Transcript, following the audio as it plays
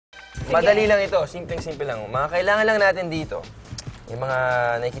Madali lang ito. Simpleng-simple lang. Mga kailangan lang natin dito, yung mga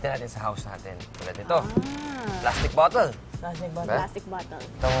nakikita natin sa house natin. Tulad ito. Plastic bottle. Plastic bottle.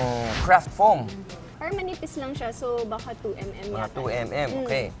 Itong craft foam. Or manipis lang siya, so baka 2 mm Mga yata. 2 mm,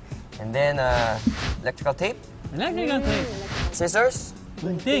 okay. And then, electrical tape. Electrical tape. Scissors.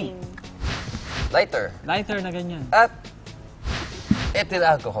 Gunting. Lighter. Lighter na ganyan. At ethyl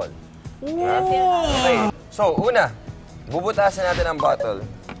alcohol. Okay. So, una, bubutasan natin ang bottle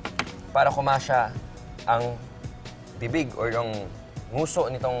para kumasya ang bibig or yung nguso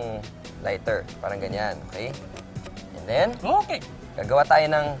nitong lighter. Parang ganyan, okay? And then, Okay. gagawa tayo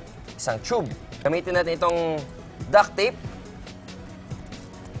ng isang tube. Gamitin natin itong duct tape.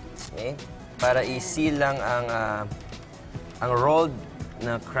 Okay? Para i-seal lang ang rolled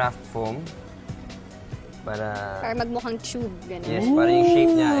na craft foam. Para magmukhang tube, gano'n. yes, para yung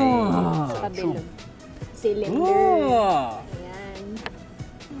shape niya ay Sa kabilog. Cylinder. Ayan.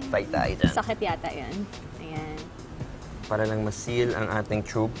 tight. Sakit yata yan. Ayan. Para lang ma-seal ang ating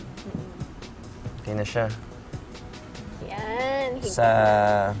tube. Okay na siya. Ayan. Sa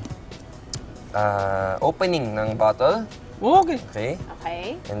opening ng bottle. Okay. Okay. Okay.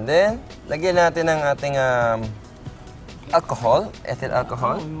 And then, lagyan natin ang ating alcohol, ethyl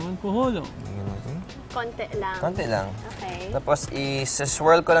alcohol. Yung alcohol. Lagyan natin. Konti lang. Konti lang. Okay. Tapos,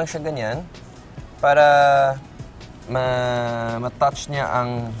 i-swirl ko lang siya ganyan para ma-touch niya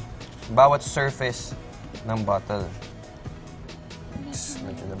ang bawat surface ng bottle.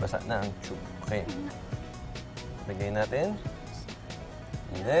 Medyo nabasa na ang tube. Okay. Lagyan natin.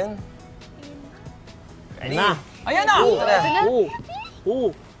 And then, ready? Ayan na!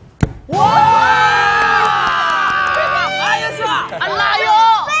 Ayos na! Ang layo!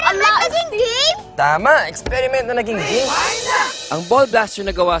 Ang Naging game? Tama! Experiment na naging game. Ang ball blaster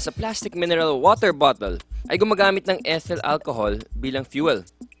na gawa sa plastic mineral water bottle ay gumagamit ng ethyl alcohol bilang fuel.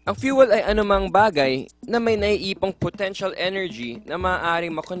 Ang fuel ay anumang bagay na may naiipong potential energy na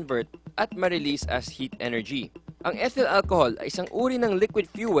maaaring ma-convert at ma-release as heat energy. Ang ethyl alcohol ay isang uri ng liquid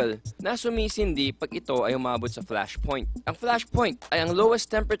fuel na sumisindi pag ito ay umabot sa flash point. Ang flash point ay ang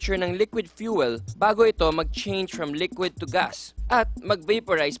lowest temperature ng liquid fuel bago ito mag-change from liquid to gas at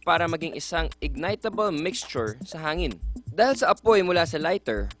mag-vaporize para maging isang ignitable mixture sa hangin. Dahil sa apoy mula sa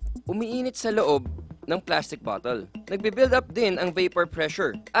lighter, umiinit sa loob ng plastic bottle. Nagbe-build up din ang vapor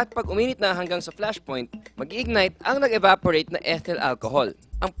pressure at pag uminit na hanggang sa flash point, mag-ignite ang nag-evaporate na ethyl alcohol.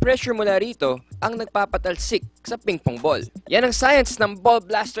 Ang pressure mula rito ang nagpapatalsik sa ping-pong ball. Yan ang science ng ball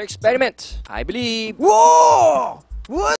blaster experiment. I believe. Whoa! What?